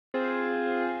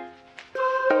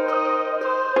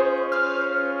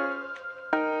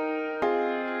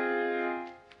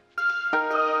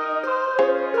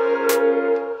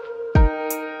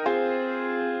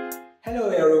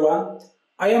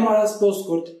am Aras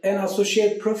Bozkurt, an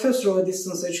Associate Professor of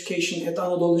Distance Education at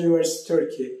Anadolu University,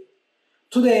 Turkey.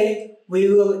 Today, we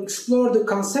will explore the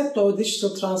concept of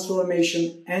digital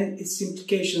transformation and its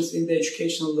implications in the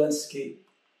educational landscape.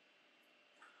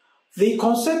 The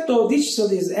concept of digital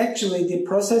is actually the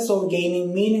process of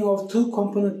gaining meaning of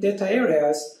two-component data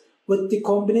areas with the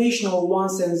combination of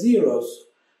ones and zeros.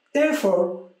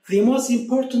 Therefore, the most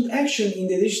important action in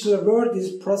the digital world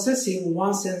is processing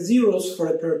ones and zeros for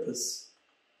a purpose.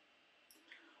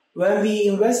 When we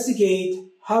investigate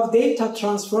how data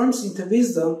transforms into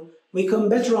wisdom, we can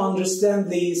better understand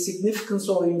the significance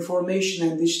of information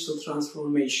and digital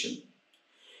transformation.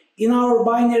 In our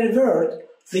binary world,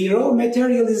 the raw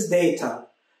material is data.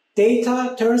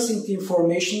 Data turns into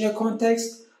information in a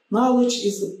context. Knowledge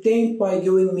is obtained by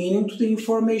giving meaning to the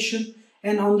information,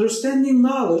 and understanding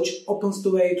knowledge opens the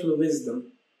way to the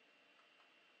wisdom.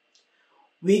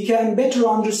 We can better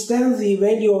understand the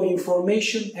value of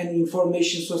information and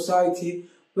information society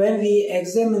when we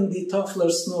examine the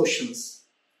Toffler's notions.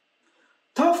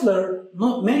 Toffler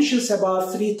mentions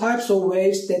about three types of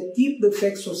waves that deeply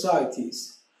affect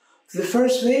societies. The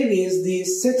first wave is the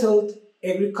settled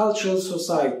agricultural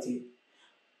society.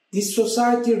 This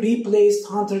society replaced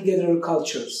hunter-gatherer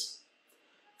cultures.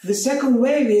 The second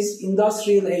wave is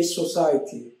industrial age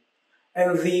society.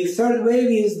 And the third wave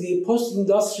is the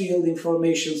post-industrial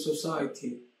information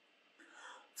society.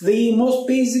 The most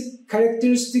basic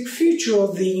characteristic feature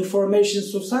of the information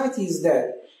society is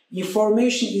that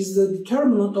information is the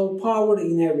determinant of power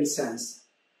in every sense.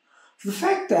 The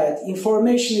fact that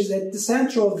information is at the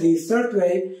center of the third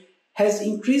wave has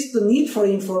increased the need for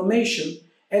information,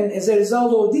 and as a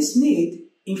result of this need,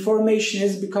 information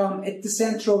has become at the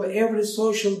center of every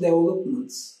social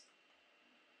development.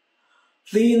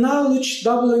 The knowledge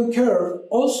doubling curve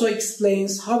also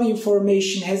explains how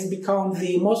information has become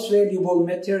the most valuable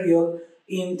material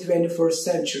in the 21st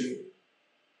century.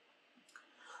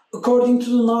 According to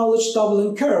the knowledge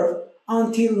doubling curve,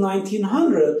 until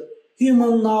 1900,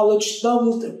 human knowledge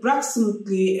doubled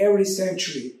approximately every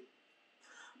century.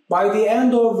 By the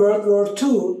end of World War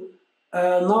II,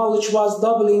 knowledge was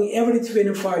doubling every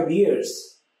 25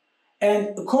 years. And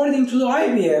according to the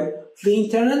IBM, the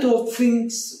Internet of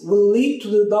Things will lead to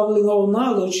the doubling of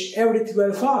knowledge every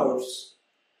 12 hours.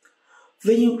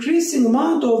 The increasing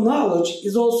amount of knowledge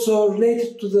is also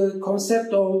related to the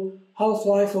concept of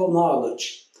half-life of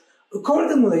knowledge.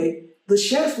 Accordingly, the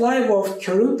shelf life of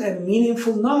current and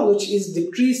meaningful knowledge is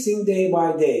decreasing day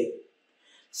by day.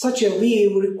 Such a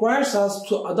view requires us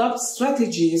to adopt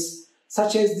strategies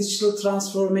such as digital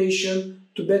transformation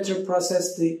to better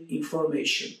process the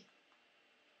information.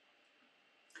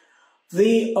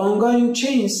 The ongoing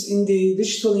change in the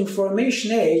digital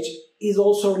information age is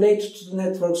also related to the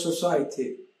network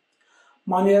society.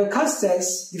 Manuel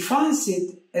Castells defines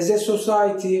it as a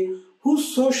society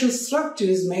whose social structure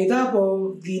is made up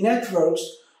of the networks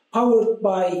powered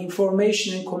by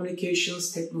information and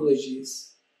communications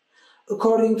technologies.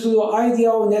 According to the idea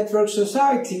of network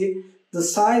society, the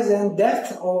size and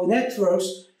depth of networks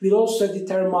will also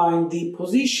determine the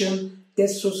position that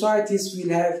societies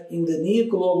will have in the new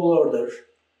global order.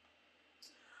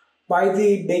 By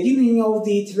the beginning of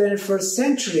the 21st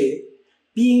century,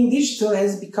 being digital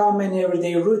has become an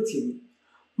everyday routine.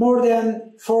 More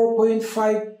than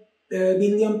 4.5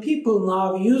 billion people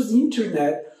now use the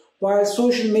internet, while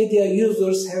social media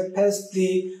users have passed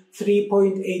the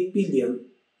 3.8 billion.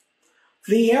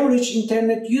 The average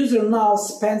internet user now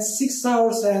spends 6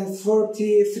 hours and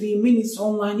 43 minutes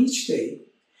online each day.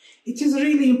 It is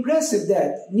really impressive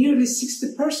that nearly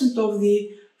 60% of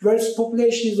the world's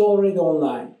population is already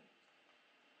online.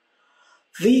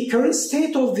 The current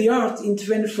state of the art in the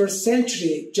 21st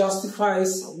century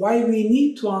justifies why we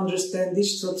need to understand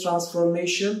digital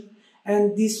transformation,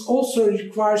 and this also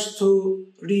requires to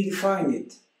redefine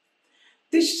it.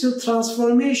 Digital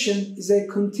transformation is a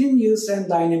continuous and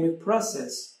dynamic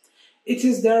process. It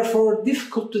is therefore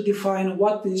difficult to define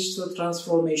what digital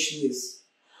transformation is.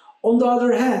 On the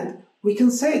other hand, we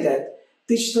can say that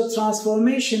digital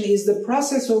transformation is the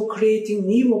process of creating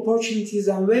new opportunities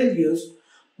and values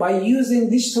by using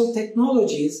digital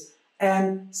technologies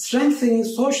and strengthening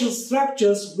social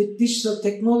structures with digital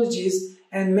technologies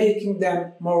and making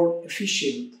them more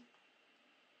efficient.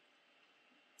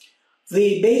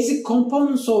 The basic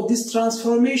components of this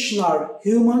transformation are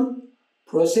human,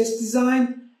 process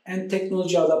design, and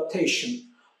technology adaptation.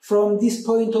 From this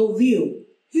point of view,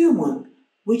 human,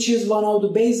 which is one of the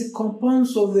basic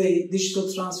components of the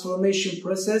digital transformation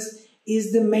process,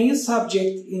 is the main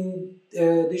subject in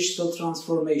digital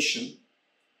transformation.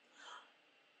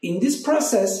 In this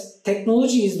process,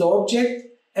 technology is the object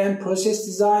and process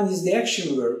design is the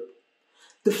action verb.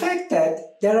 The fact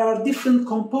that there are different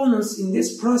components in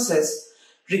this process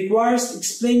requires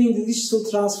explaining the digital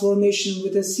transformation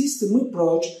with a system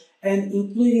approach and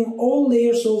including all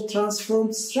layers of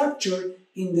transformed structure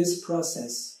in this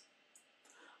process.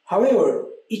 However,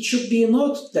 it should be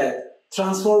noted that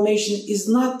transformation is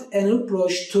not an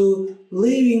approach to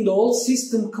leaving the old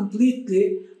system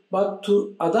completely, but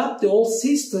to adapt the old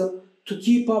system to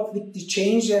keep up with the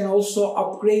change and also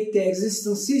upgrade the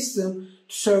existing system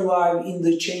to survive in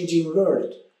the changing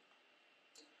world.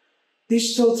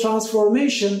 Digital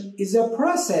transformation is a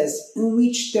process in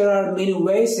which there are many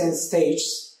ways and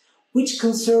stages, which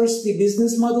concerns the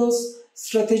business models,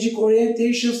 strategic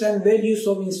orientations and values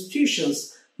of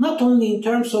institutions, not only in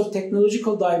terms of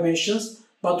technological dimensions,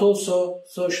 but also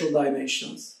social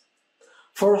dimensions.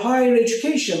 For higher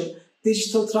education,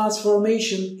 digital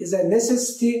transformation is a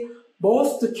necessity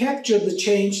both to capture the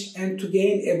change and to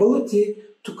gain ability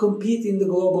to compete in the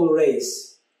global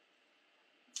race.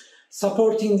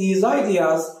 Supporting these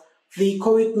ideas, the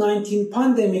COVID-19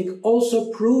 pandemic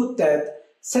also proved that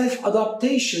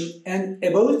self-adaptation and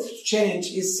ability to change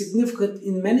is significant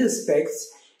in many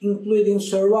aspects, including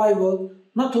survival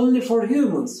not only for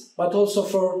humans, but also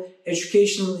for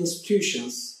educational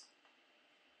institutions.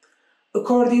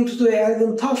 According to the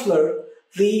Alvin Toffler,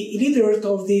 the leaders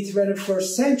of the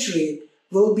 21st century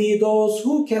will be those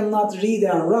who cannot read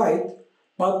and write,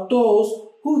 but those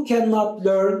who cannot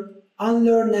learn,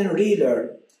 unlearn and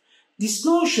relearn. This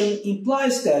notion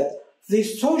implies that the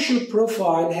social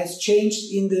profile has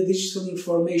changed in the digital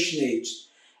information age,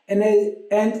 and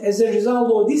as a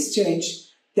result of this change,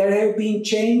 there have been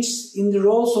changes in the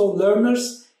roles of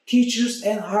learners, teachers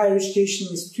and higher education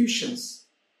institutions.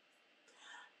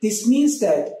 This means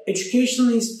that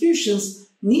educational institutions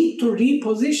need to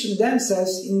reposition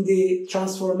themselves in the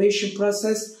transformation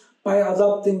process by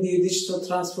adopting the digital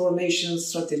transformation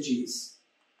strategies.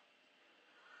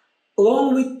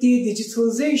 Along with the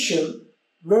digitalization,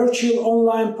 virtual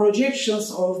online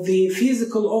projections of the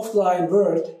physical offline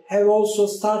world have also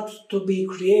started to be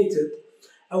created,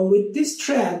 and with this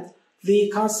trend, the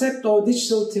concept of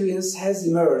digital twins has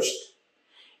emerged.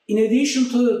 In addition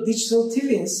to digital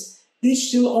twins,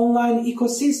 digital online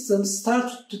ecosystems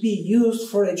started to be used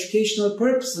for educational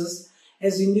purposes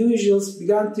as individuals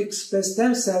began to express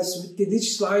themselves with the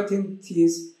digital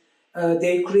identities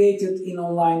they created in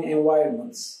online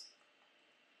environments.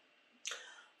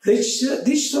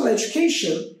 Digital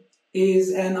education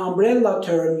is an umbrella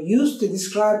term used to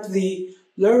describe the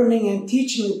learning and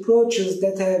teaching approaches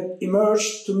that have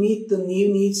emerged to meet the new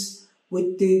needs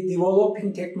with the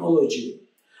developing technology.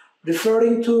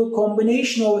 Referring to a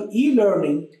combination of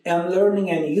e-learning and learning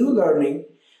and u-learning,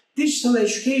 digital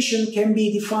education can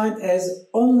be defined as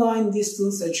online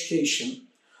distance education.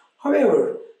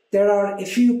 However, there are a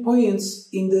few points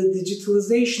in the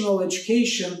digitalization of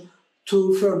education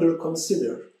to further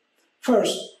consider.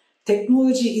 First,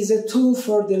 technology is a tool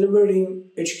for delivering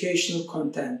educational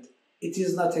content. It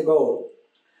is not a goal.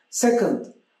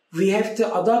 Second, we have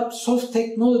to adopt soft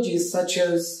technologies such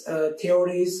as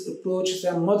theories, approaches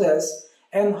and models,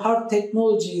 and hard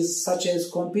technologies such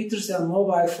as computers and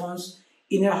mobile phones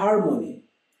in a harmony.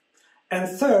 And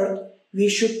third, we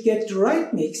should get the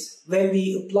right mix when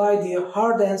we apply the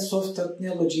hard and soft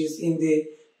technologies in the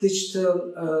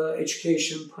digital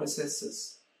education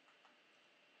processes.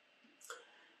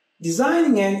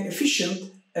 Designing an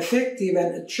efficient, effective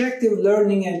and attractive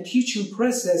learning and teaching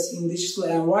process in digital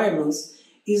environments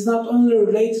is not only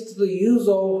related to the use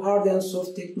of hard and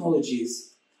soft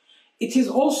technologies. It is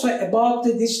also about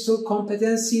the digital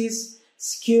competencies,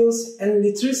 skills and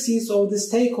literacies of the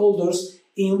stakeholders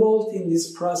involved in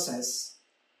this process.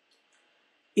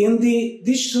 In the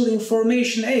digital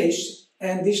information age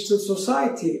and digital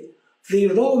society, the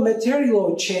raw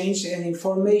material of change and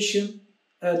information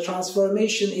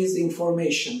transformation is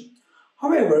information.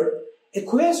 However, a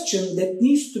question that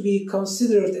needs to be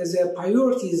considered as a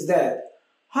priority is that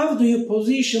how do you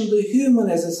position the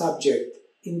human as a subject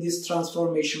in this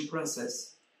transformation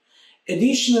process?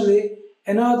 Additionally,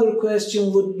 another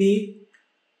question would be,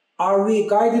 are we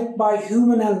guided by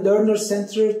human and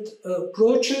learner-centered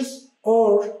approaches,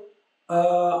 or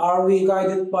are we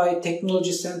guided by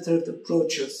technology-centered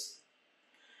approaches?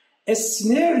 A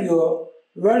scenario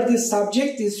where the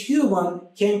subject is human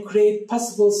can create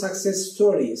possible success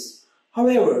stories.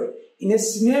 However, in a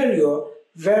scenario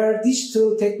where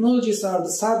digital technologies are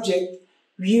the subject,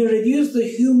 we reduce the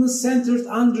human-centered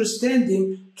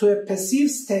understanding to a passive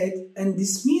state, and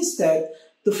this means that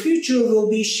the future will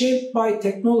be shaped by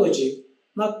technology,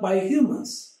 not by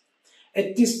humans.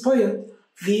 At this point,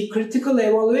 the critical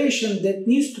evaluation that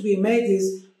needs to be made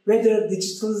is whether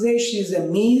digitalization is a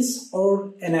means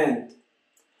or an end.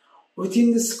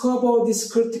 Within the scope of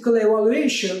this critical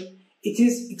evaluation, it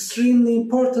is extremely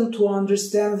important to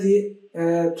understand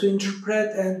to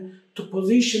interpret and to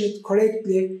position it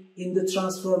correctly in the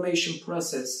transformation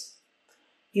process.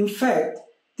 In fact,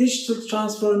 digital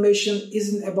transformation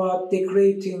isn't about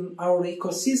decorating our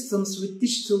ecosystems with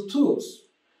digital tools,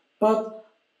 but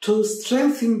to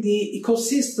strengthen the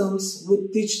ecosystems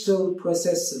with digital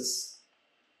processes.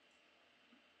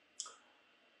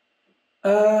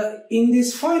 In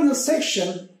this final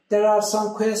section, there are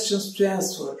some questions to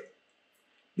answer.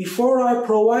 Before I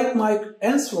provide my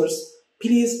answers,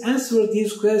 please answer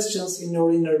these questions in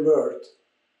your inner world.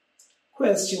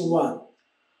 Question 1.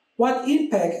 What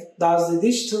impact does the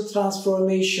digital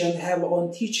transformation have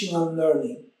on teaching and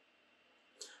learning?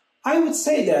 I would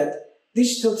say that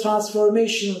digital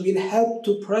transformation will help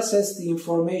to process the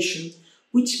information,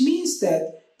 which means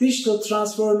that digital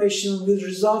transformation will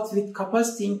result with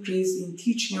capacity increase in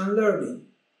teaching and learning.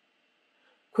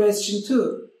 Question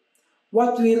 2.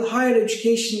 What will higher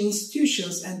education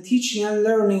institutions and teaching and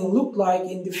learning look like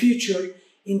in the future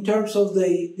in terms of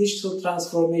the digital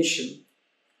transformation?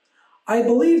 I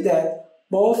believe that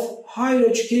both higher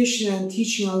education and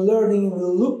teaching and learning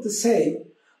will look the same,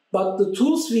 but the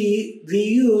tools we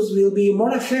use will be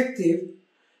more effective.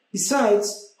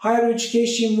 Besides, higher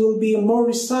education will be more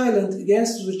resilient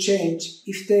against the change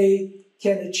if they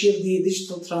can achieve the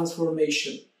digital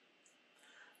transformation.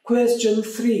 Question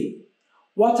 3.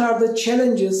 What are the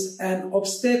challenges and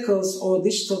obstacles of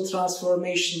digital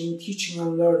transformation in teaching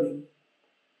and learning?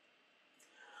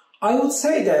 I would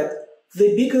say that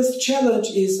the biggest challenge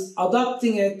is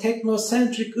adopting a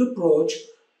technocentric approach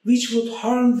which would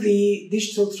harm the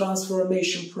digital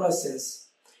transformation process.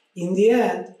 In the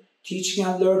end, teaching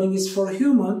and learning is for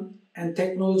human, and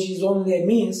technology is only a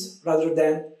means rather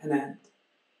than an end.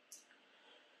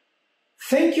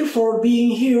 Thank you for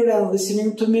being here and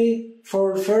listening to me.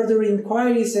 For further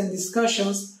inquiries and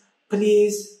discussions,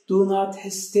 please do not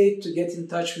hesitate to get in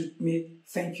touch with me.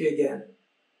 Thank you again.